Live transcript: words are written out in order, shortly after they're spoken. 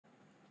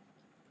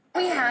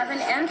have an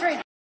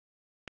Android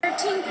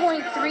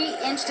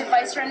 13.3-inch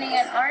device running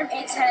an ARM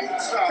A10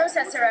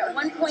 processor at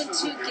 1.2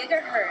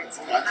 gigahertz.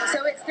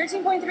 So it's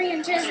 13.3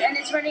 inches and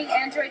it's running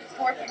Android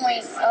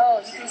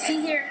 4.0. You can see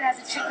here it has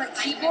a chiplet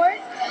keyboard,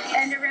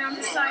 and around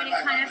the side it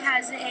kind of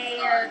has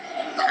a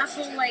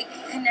Apple-like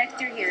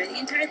connector here. The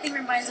entire thing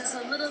reminds us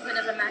a little bit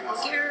of a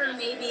Macbook Air or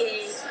maybe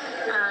a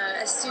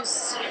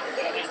ASUS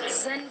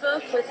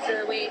ZenBook with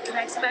the way it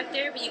connects back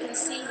there. But you can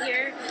see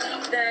here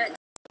that,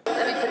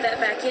 let me put that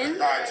back in,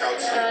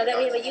 that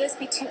we have a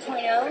USB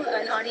 2.0,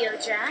 an audio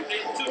jack.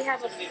 We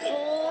have a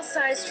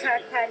full-size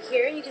trackpad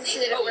here. You can see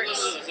that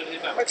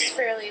it works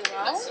fairly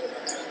well.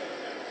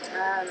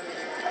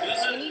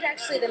 You need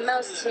actually the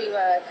mouse to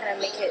kind of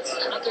make it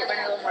run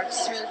a little more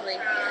smoothly.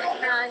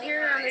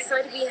 Here on the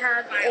side we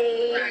have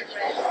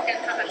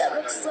that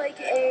looks like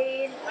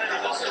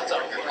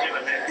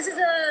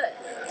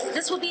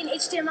this will be an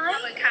HDMI,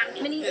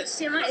 mini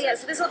HDMI. Yeah,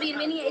 so this will be a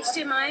mini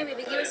HDMI. We have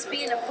a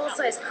USB and a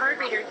full-size card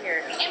reader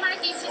here.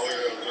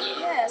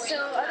 Yeah, so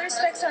other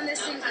specs on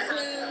this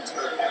include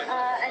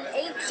an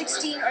 8,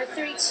 16, or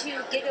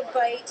 32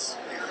 gigabyte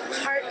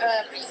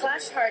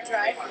flash hard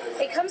drive.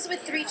 It comes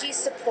with 3G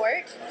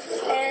support,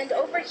 and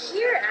over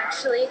here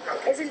actually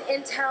is an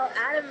Intel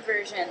Atom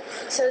version.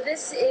 So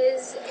this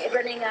is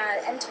running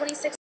N26